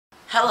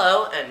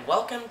Hello and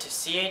welcome to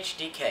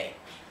CHDK.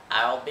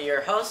 I will be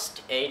your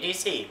host,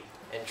 ADC,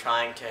 in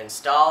trying to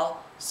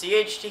install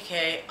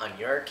CHDK on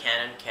your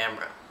Canon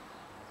camera.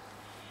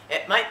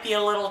 It might be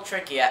a little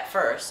tricky at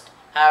first,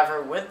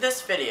 however with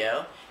this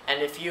video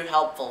and a few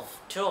helpful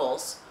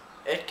tools,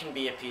 it can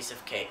be a piece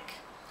of cake.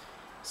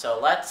 So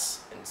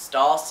let's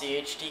install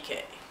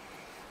CHDK.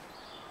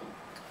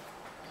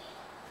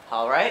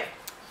 Alright,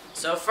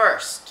 so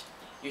first,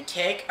 you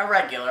take a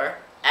regular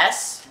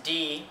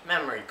SD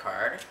memory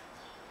card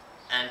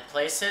and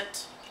place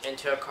it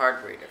into a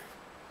card reader.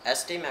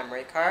 SD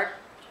memory card,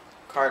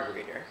 card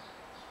reader.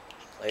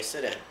 Place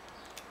it in.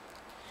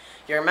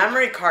 Your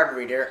memory card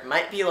reader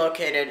might be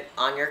located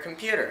on your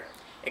computer.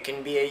 It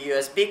can be a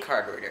USB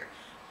card reader.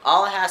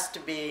 All it has to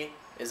be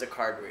is a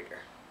card reader.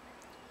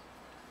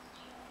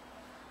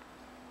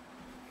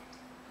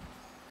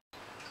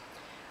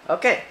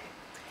 Okay,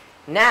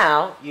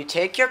 now you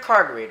take your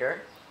card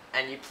reader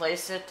and you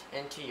place it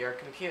into your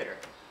computer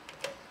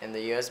in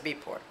the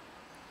USB port.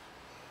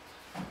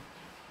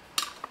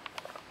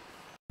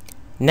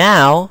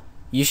 Now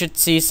you should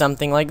see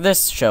something like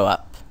this show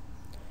up.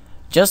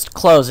 Just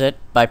close it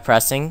by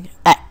pressing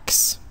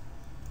X.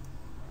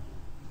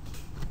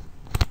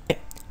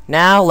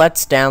 Now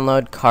let's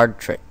download Card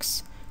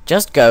Tricks.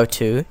 Just go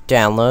to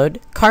Download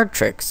Card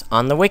Tricks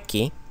on the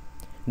wiki.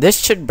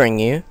 This should bring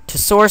you to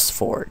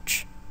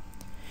SourceForge.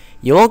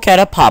 You will get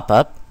a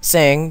pop-up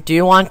saying, do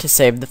you want to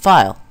save the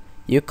file?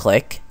 You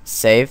click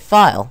Save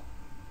File.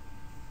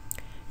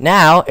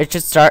 Now it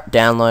should start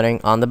downloading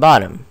on the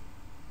bottom.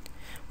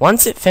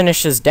 Once it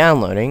finishes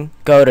downloading,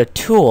 go to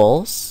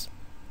Tools,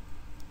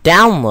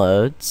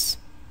 Downloads,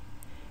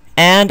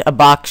 and a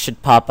box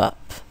should pop up.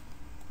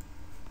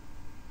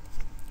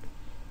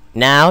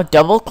 Now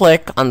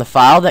double-click on the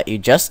file that you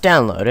just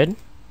downloaded,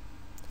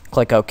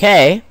 click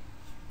OK,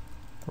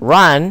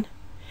 run,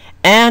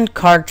 and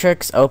Card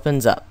Tricks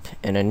opens up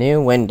in a new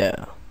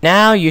window.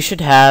 Now you should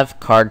have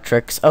Card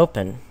Tricks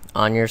open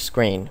on your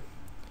screen.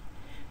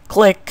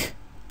 Click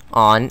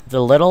on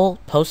the little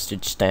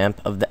postage stamp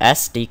of the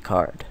SD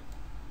card.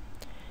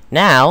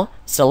 Now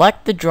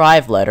select the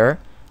drive letter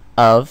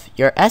of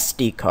your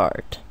SD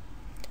card.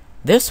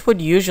 This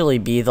would usually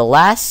be the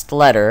last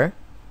letter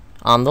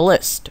on the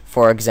list,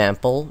 for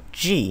example,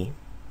 G.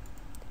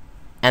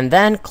 And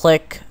then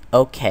click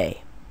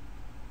OK.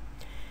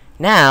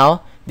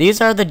 Now these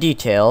are the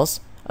details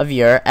of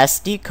your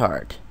SD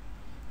card.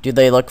 Do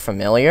they look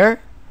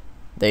familiar?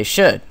 They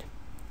should.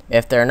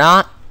 If they're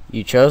not,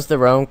 you chose the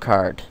wrong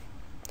card.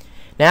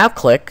 Now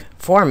click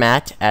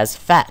Format as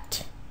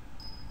FAT.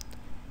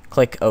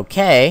 Click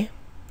OK.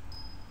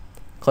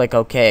 Click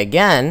OK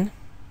again.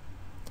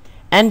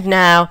 And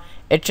now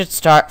it should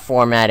start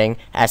formatting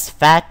as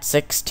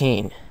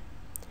FAT16.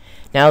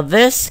 Now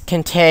this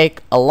can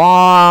take a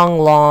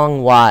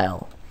long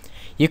while.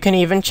 You can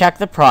even check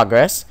the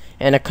progress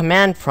in a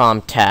command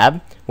prompt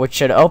tab, which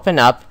should open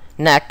up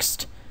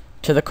next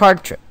to the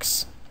Card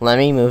Tricks. Let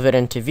me move it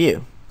into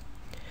view.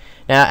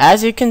 Now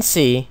as you can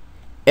see,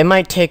 it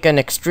might take an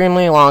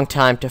extremely long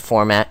time to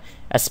format,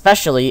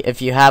 especially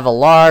if you have a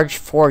large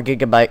 4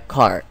 GB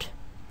card.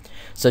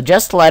 So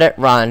just let it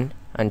run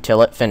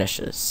until it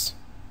finishes.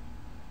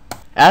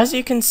 As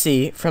you can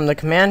see from the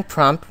command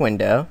prompt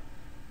window,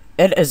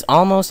 it is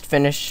almost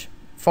finished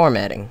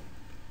formatting.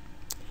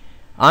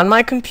 On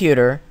my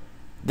computer,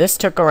 this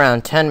took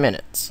around 10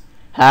 minutes.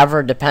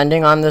 However,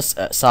 depending on the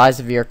size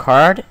of your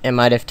card, it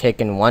might have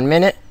taken 1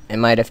 minute, it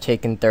might have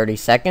taken 30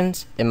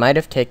 seconds, it might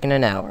have taken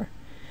an hour.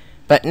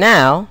 But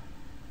now,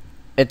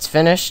 it's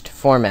finished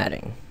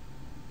formatting.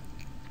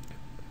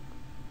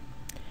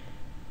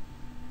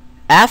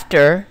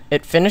 After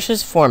it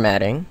finishes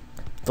formatting,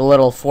 the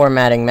little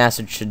formatting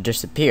message should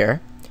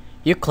disappear.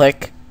 You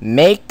click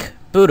Make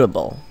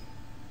Bootable.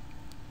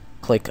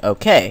 Click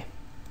OK.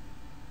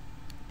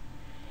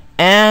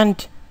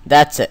 And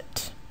that's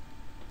it.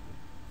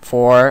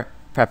 For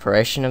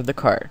preparation of the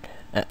card,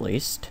 at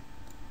least.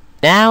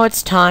 Now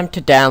it's time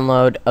to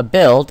download a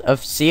build of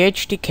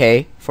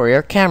CHDK for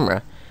your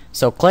camera,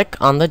 so click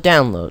on the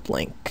download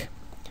link.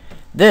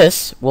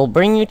 This will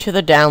bring you to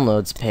the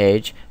downloads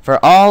page for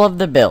all of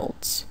the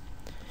builds.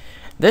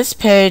 This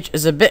page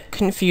is a bit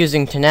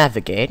confusing to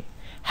navigate.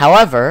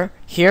 However,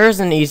 here is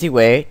an easy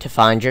way to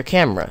find your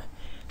camera.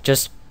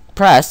 Just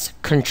press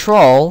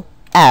Ctrl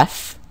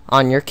F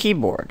on your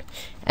keyboard,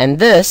 and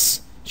this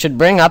should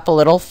bring up a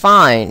little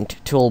Find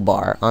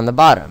toolbar on the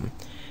bottom.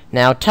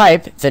 Now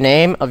type the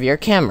name of your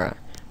camera.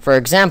 For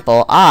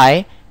example,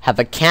 I have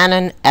a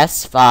Canon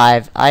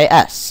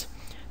S5IS,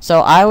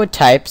 so I would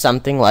type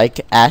something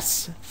like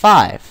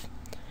S5.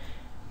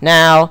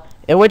 Now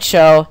it would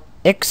show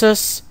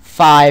Ixus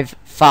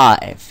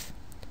 55.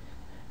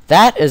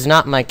 That is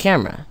not my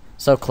camera,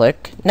 so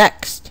click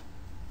Next.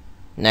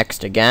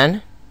 Next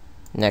again.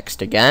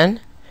 Next again.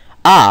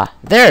 Ah,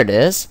 there it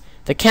is,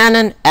 the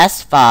Canon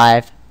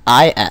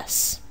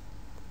S5IS.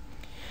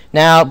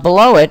 Now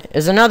below it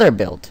is another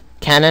build,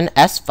 Canon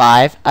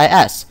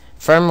S5IS,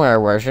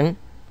 firmware version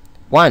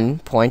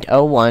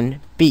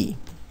 1.01b.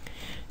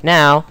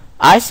 Now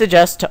I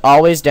suggest to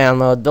always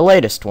download the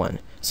latest one.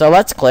 So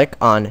let's click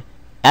on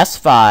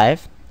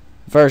S5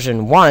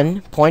 version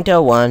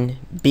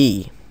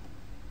 1.01b.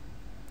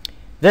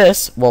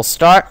 This will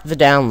start the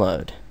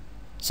download.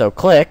 So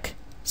click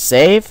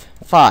Save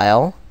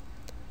File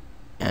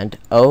and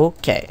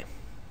OK.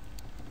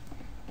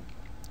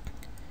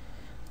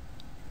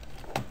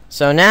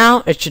 So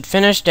now it should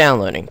finish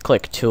downloading.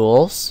 Click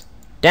Tools,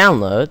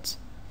 Downloads.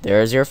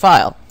 There's your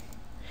file.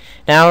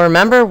 Now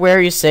remember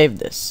where you saved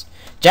this.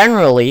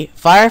 Generally,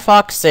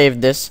 Firefox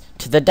saved this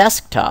to the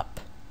desktop.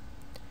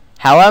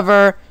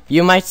 However,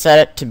 you might set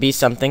it to be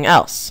something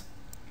else.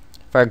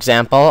 For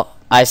example,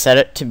 I set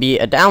it to be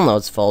a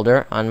Downloads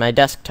folder on my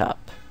desktop.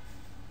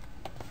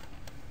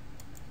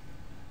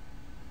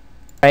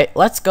 Alright,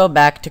 let's go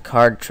back to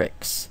Card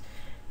Tricks,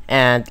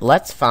 and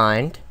let's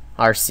find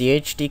our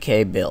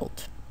CHDK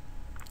build.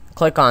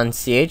 Click on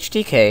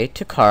CHDK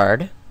to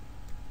Card.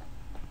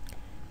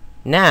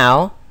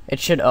 Now, it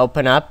should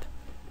open up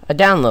a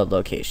download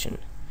location.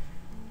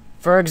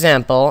 For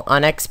example,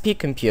 on XP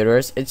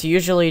computers, it's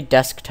usually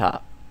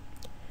desktop.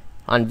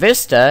 On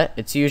Vista,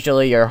 it's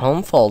usually your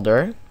home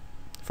folder,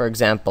 for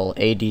example,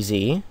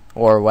 ADZ,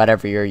 or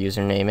whatever your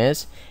username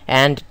is,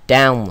 and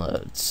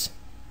downloads.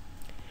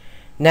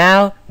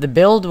 Now, the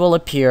build will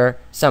appear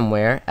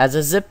somewhere as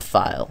a zip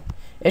file.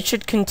 It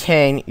should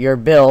contain your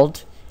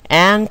build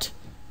and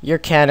your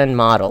Canon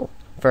model,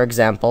 for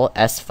example,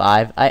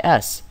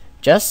 S5IS.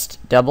 Just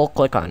double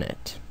click on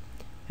it.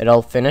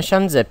 It'll finish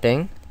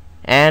unzipping,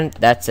 and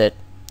that's it.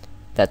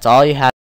 That's all you have.